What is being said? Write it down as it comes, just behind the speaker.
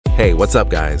Hey, what's up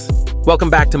guys?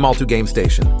 Welcome back to Maltu Game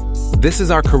Station. This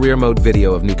is our career mode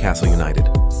video of Newcastle United.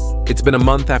 It's been a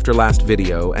month after last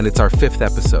video and it's our 5th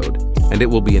episode, and it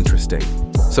will be interesting.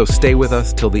 So stay with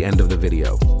us till the end of the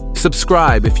video.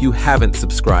 Subscribe if you haven't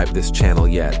subscribed this channel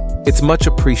yet. It's much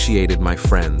appreciated, my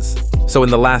friends. So in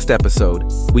the last episode,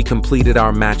 we completed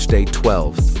our match day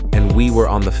 12 and we were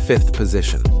on the 5th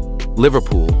position.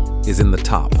 Liverpool is in the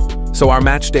top. So our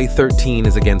match day 13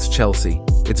 is against Chelsea.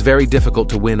 It's very difficult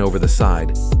to win over the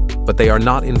side, but they are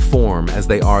not in form as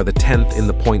they are the 10th in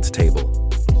the points table.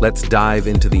 Let's dive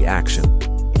into the action.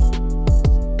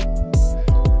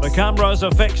 The cameras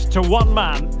are fixed to one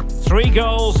man. 3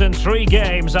 goals in 3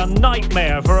 games, a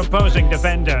nightmare for opposing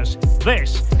defenders.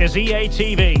 This is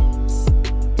EA-TV.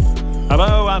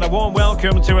 Hello and a warm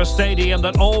welcome to a stadium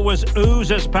that always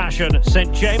oozes passion,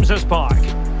 St James's Park.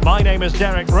 My name is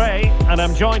Derek Ray and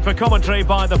I'm joined for commentary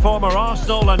by the former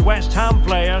Arsenal and West Ham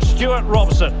player Stuart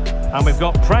Robson. And we've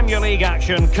got Premier League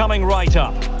action coming right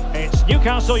up. It's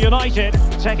Newcastle United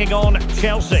taking on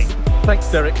Chelsea. Thanks,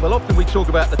 Derek. Well, often we talk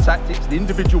about the tactics, the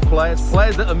individual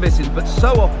players that are missing, but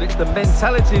so often it's the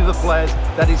mentality of the players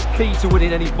that is key to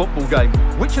winning any football game.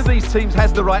 Which of these teams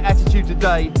has the right attitude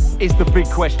today is the big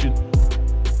question.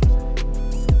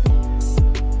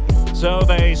 So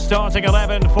the starting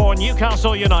 11 for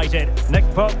Newcastle United. Nick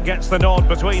Pope gets the nod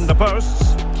between the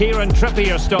posts. Kieran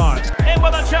Trippier starts. In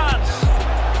with a chance.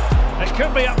 It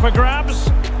could be up for grabs.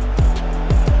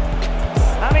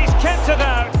 And he's kept it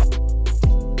out.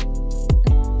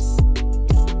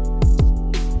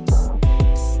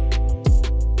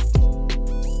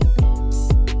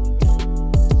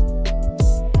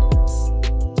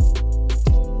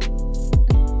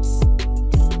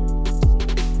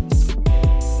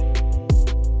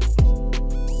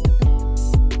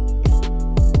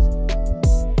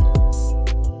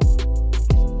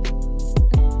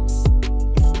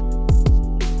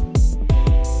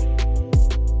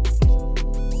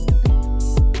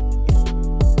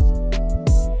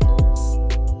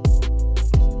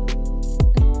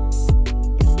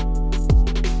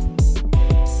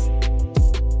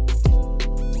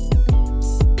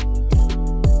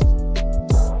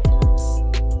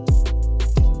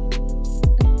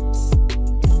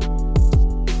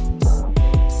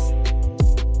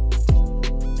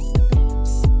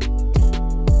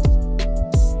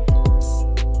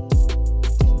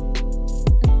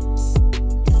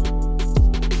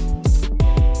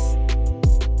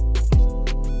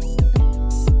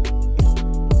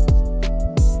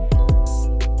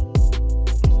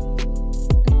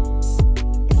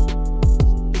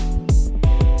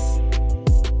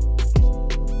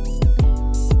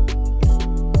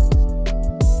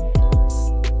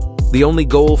 The only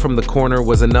goal from the corner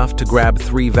was enough to grab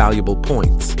 3 valuable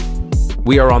points.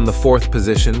 We are on the 4th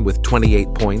position with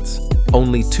 28 points,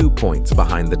 only 2 points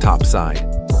behind the top side.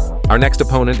 Our next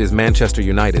opponent is Manchester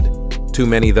United. Too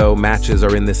many, though, matches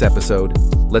are in this episode.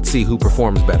 Let's see who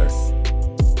performs better.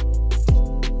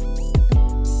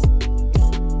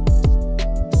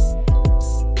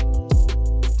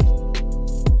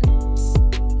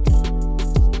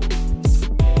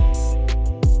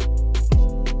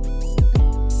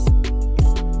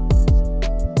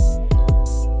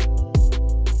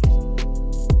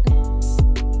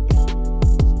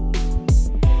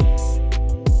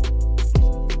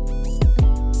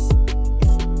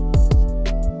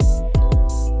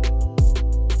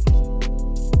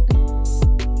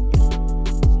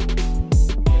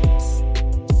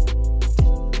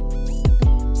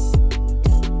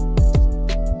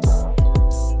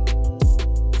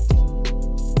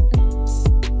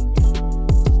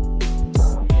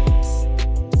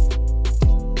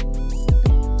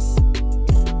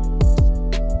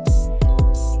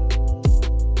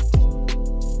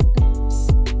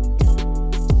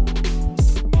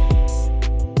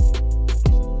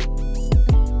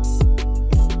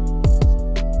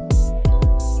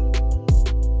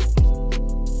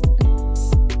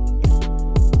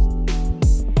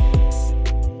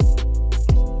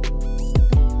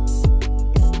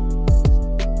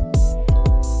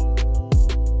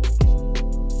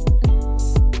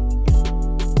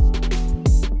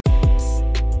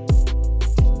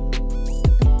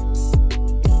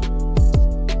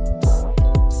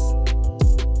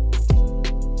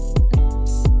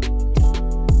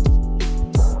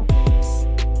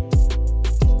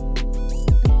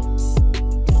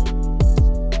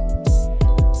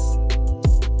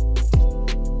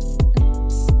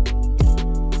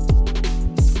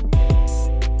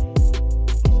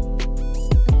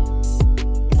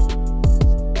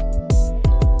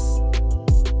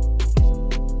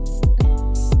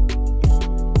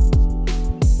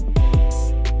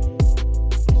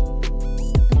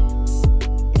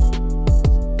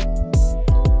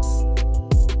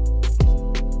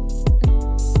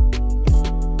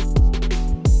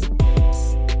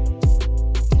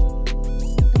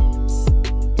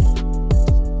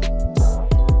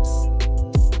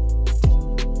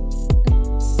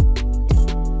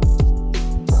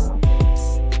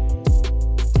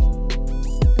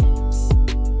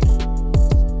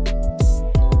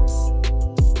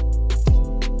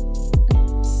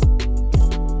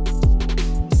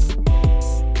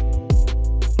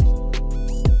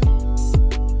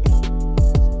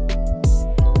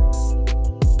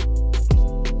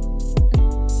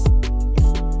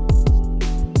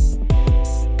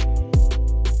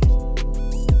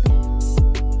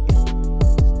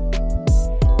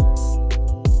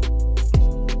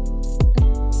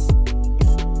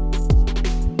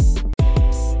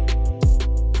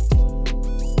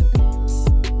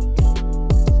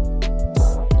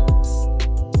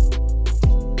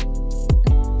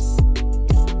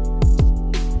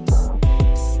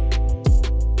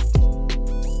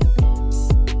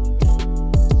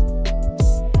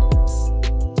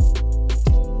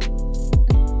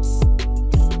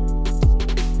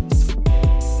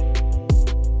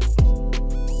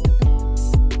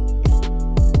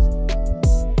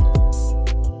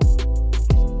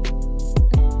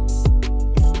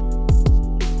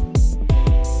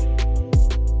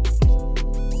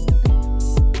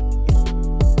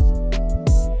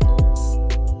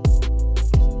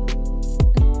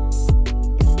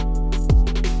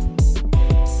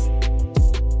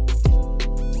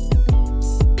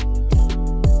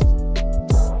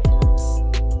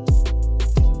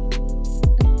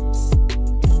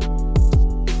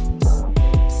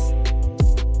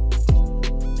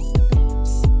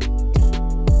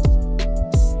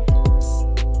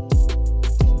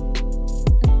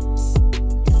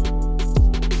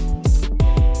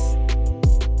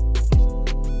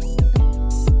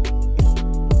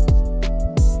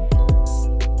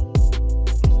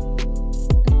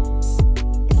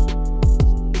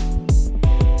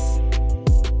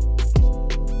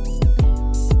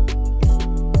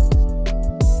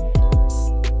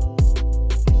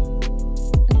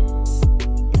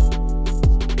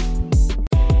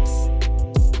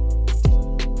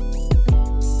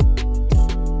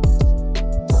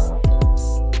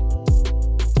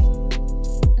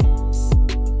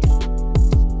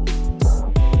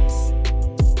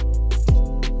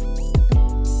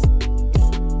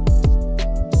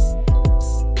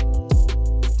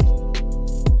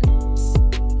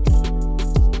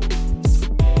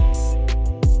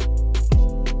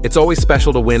 It's always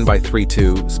special to win by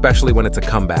 3-2, especially when it's a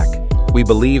comeback. We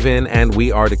believe in and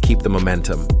we are to keep the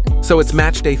momentum. So it's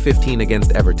match day 15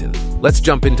 against Everton. Let's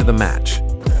jump into the match.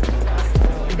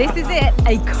 This is it,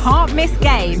 a can't-miss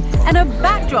game and a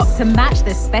backdrop to match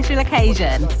the special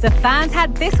occasion. The fans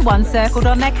had this one circled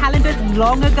on their calendars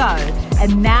long ago,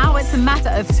 and now it's a matter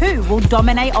of who will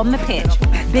dominate on the pitch.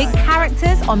 Big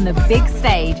characters on the big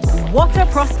stage. What a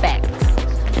prospect.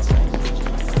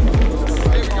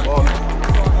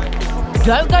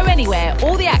 Don't go anywhere,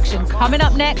 all the action coming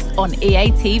up next on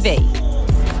EA TV.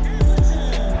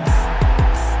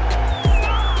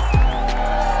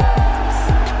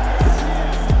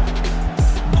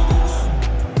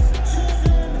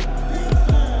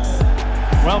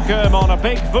 Welcome on a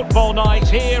big football night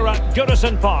here at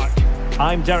Goodison Park.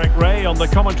 I'm Derek Ray on the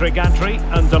commentary gantry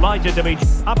and delighted to be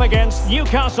up against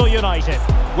Newcastle United.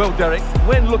 Well, Derek,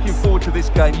 when looking forward to this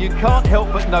game, you can't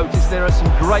help but notice there are some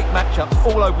great matchups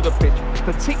all over the pitch,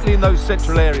 particularly in those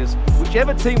central areas.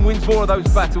 Whichever team wins more of those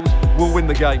battles will win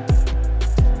the game.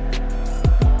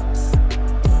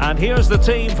 And here's the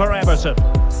team for Everton.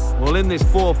 Well, in this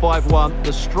 4-5-1,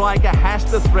 the striker has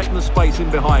to threaten the space in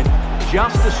behind,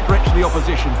 just to stretch the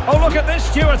opposition. Oh, look at this,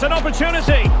 Stuart, an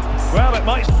opportunity. Well, it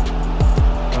might...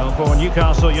 Well, for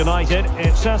Newcastle United,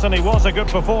 it certainly was a good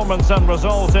performance and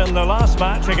result in the last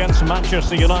match against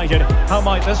Manchester United. How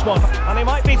might this one? And he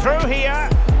might be through here.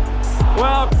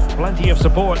 Well, plenty of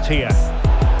support here.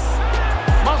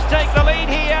 Must take the lead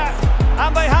here.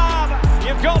 And they have.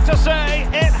 You've got to say,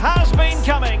 it has been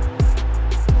coming.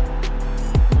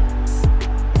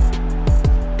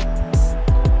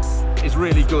 Is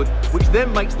really good, which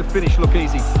then makes the finish look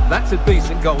easy. That's a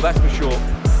decent goal, that's for sure.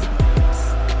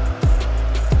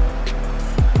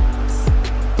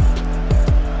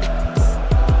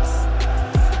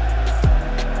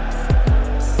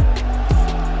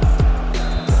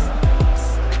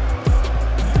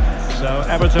 So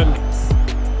Everton,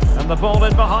 and the ball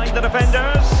in behind the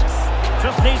defenders,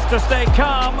 just needs to stay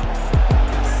calm.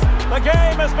 The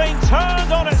game has been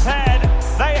turned on its head.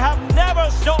 They have never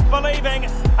stopped believing,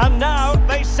 and now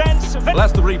they sense... Well,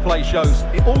 as the replay shows,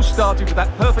 it all started with that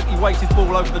perfectly weighted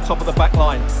ball over the top of the back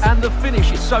line. And the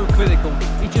finish is so clinical.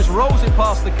 He just rolls it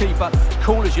past the keeper,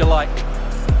 cool as you like.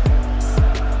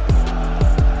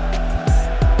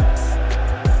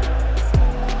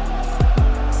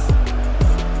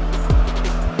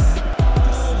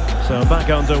 So back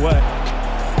underway.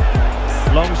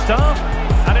 Long start,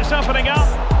 and it's opening up.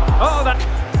 Oh, that...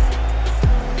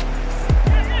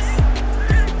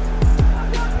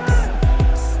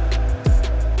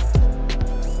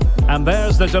 And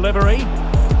there's the delivery.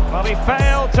 Well, he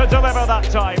failed to deliver that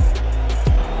time.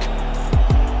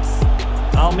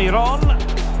 Almiron.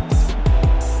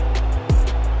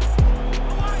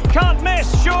 Can't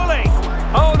miss, surely.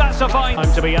 Oh, that's a fine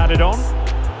time to be added on.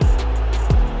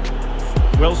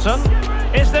 Wilson.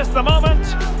 Is this the moment?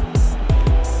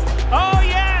 Oh,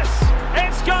 yes!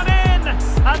 It's gone in!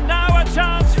 And now a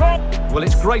chance for... Well,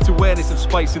 it's great awareness of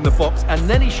space in the box, and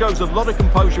then he shows a lot of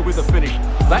composure with the finish.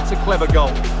 That's a clever goal.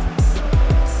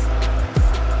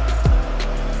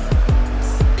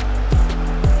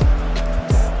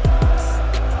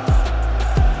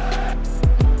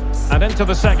 And into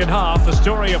the second half, the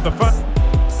story of the foot.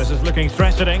 This is looking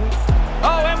threatening.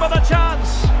 Oh, in with a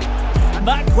chance! And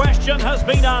that question has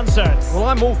been answered. Well,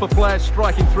 I'm all for players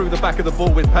striking through the back of the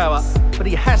ball with power, but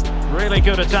he has... Really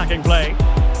good attacking play.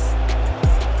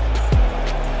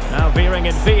 Now veering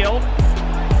in field.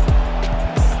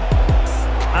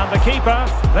 And the keeper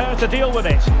there to deal with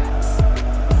it.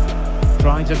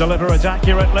 Trying to deliver it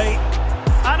accurately.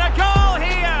 And a goal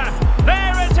here!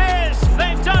 There it is!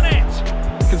 They've done it!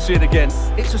 Can see it again.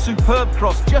 It's a superb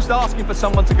cross, just asking for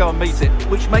someone to go and meet it,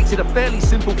 which makes it a fairly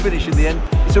simple finish in the end.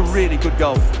 It's a really good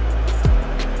goal.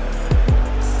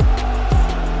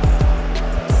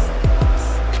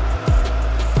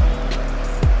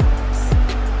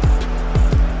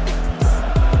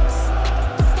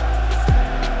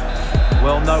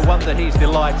 Well, no wonder he's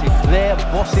delighted. They're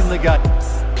bossing the game.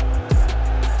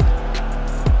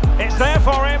 It's there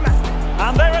for him,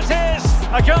 and there it is,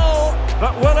 a goal.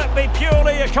 But will it be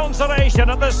purely a consolation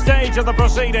at this stage of the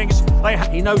proceedings?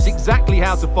 He knows exactly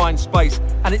how to find space,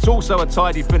 and it's also a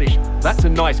tidy finish. That's a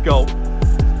nice goal.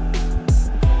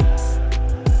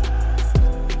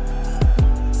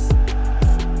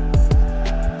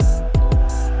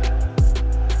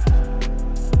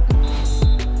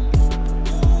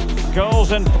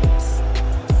 Goals and...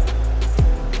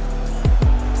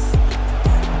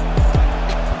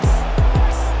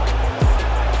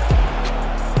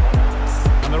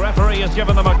 And the referee has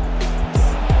given them a...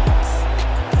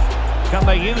 Can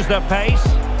they use their pace?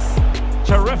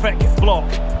 terrific block.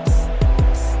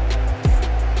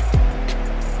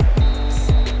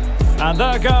 And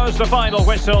there goes the final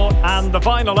whistle and the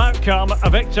final outcome, a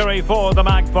victory for the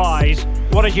Magpies.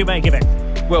 What did you make of it?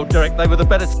 Well, Derek, they were the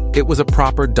better... It was a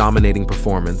proper dominating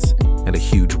performance and a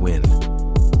huge win.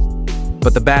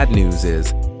 But the bad news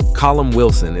is, Callum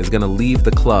Wilson is going to leave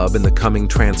the club in the coming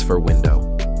transfer window.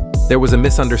 There was a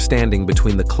misunderstanding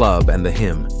between the club and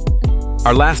him.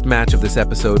 Our last match of this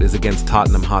episode is against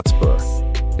Tottenham Hotspur.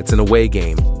 It's an away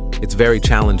game. It's very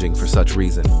challenging for such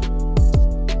reason.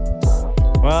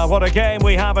 Well, what a game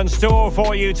we have in store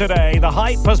for you today. The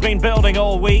hype has been building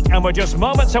all week and we're just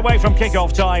moments away from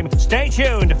kick-off time. Stay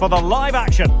tuned for the live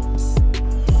action.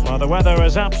 Well, the weather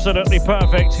is absolutely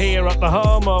perfect here at the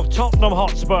home of Tottenham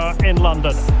Hotspur in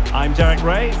London. I'm Derek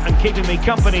Ray, and keeping me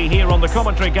company here on the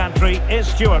commentary gantry is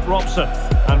Stuart Robson.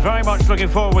 And very much looking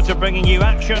forward to bringing you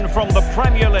action from the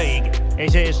Premier League.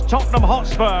 It is Tottenham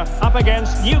Hotspur up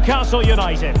against Newcastle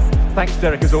United. Thanks,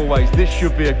 Derek, as always. This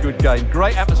should be a good game.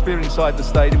 Great atmosphere inside the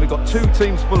stadium. We've got two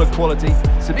teams full of quality,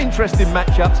 some interesting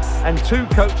matchups, and two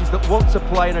coaches that want to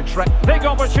play and attract... Big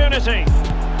opportunity.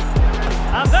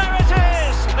 And there it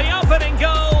is, the opening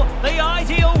goal, the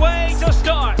ideal way to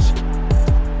start.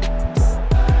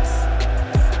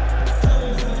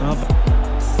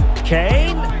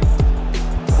 Kane?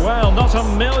 Well, not a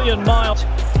million miles.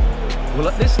 Well,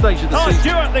 at this stage of the season...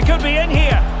 Stuart, they could be in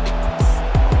here.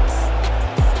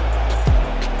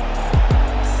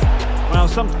 Well,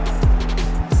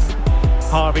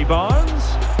 Harvey Barnes.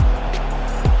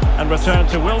 And return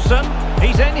to Wilson.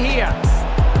 He's in here.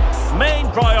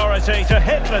 Main priority to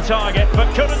hit the target,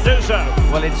 but couldn't do so.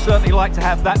 Well, he'd certainly like to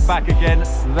have that back again.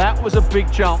 That was a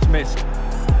big chance missed.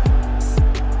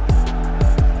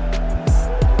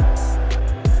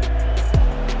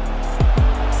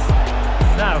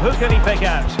 Now, who can he pick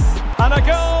out? And a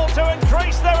goal to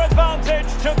increase their advantage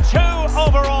to 2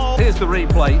 overall. Here's the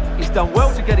replay. He's done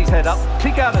well to get his head up,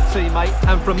 pick out a teammate,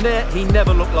 and from there, he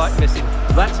never looked like missing.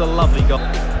 That's a lovely goal.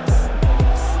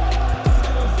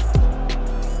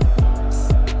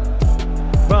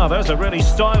 Well, there's a really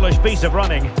stylish piece of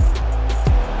running.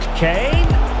 Kane.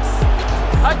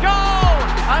 A goal!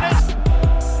 And it's...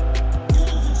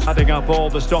 Adding up all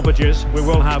the stoppages, we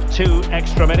will have 2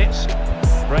 extra minutes.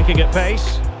 Breaking at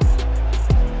pace.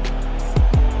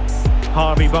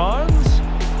 Harvey Barnes.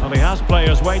 Well, he has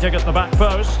players waiting at the back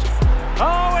post.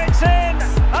 Oh, it's in!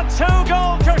 A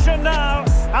 2-goal cushion now,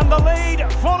 and the lead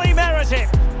fully merited.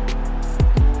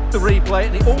 The replay,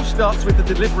 and it all starts with the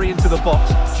delivery into the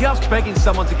box, just begging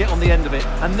someone to get on the end of it.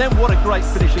 And then what a great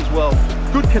finish as well.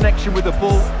 Good connection with the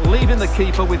ball, leaving the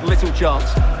keeper with little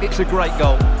chance. It's a great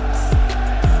goal.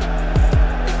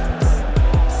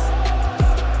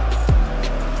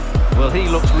 Well, he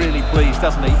looks really pleased,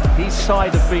 doesn't he? His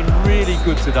side have been really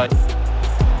good today.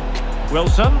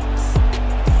 Wilson.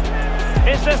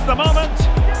 Is this the moment?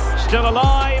 Still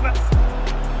alive.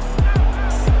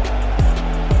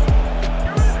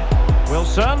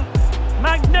 Wilson.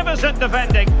 Magnificent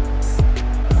defending.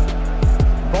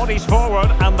 Bodies forward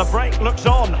and the break looks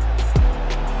on.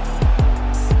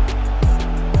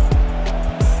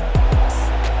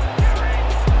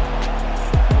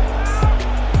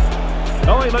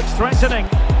 Oh, he looks threatening.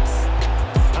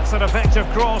 That's an effective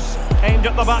cross aimed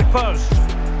at the back post.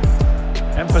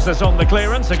 Emphasis on the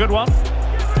clearance, a good one.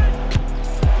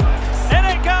 In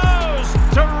it goes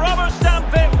to rubber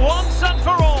stamp it once and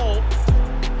for all.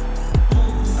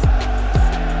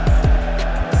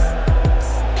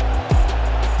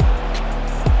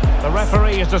 The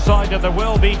referee has decided there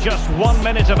will be just 1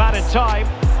 minute of added time.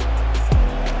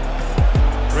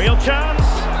 Real chance.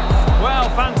 Well,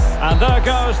 and there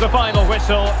goes the final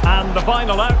whistle and the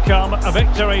final outcome, a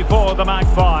victory for the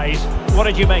Magpies. What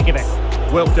did you make of it?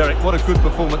 Well, Derek, what a good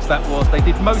performance that was. They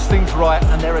did most things right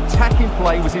and their attacking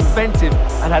play was inventive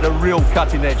and had a real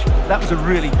cutting edge. That was a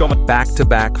really dominant...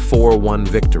 Back-to-back 4-1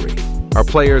 victory. Our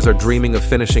players are dreaming of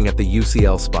finishing at the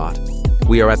UCL spot.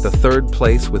 We are at the 3rd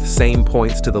place with same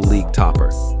points to the league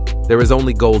topper. There is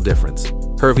only goal difference.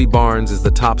 Harvey Barnes is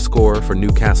the top scorer for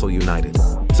Newcastle United.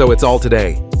 So it's all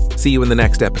today. See you in the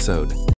next episode.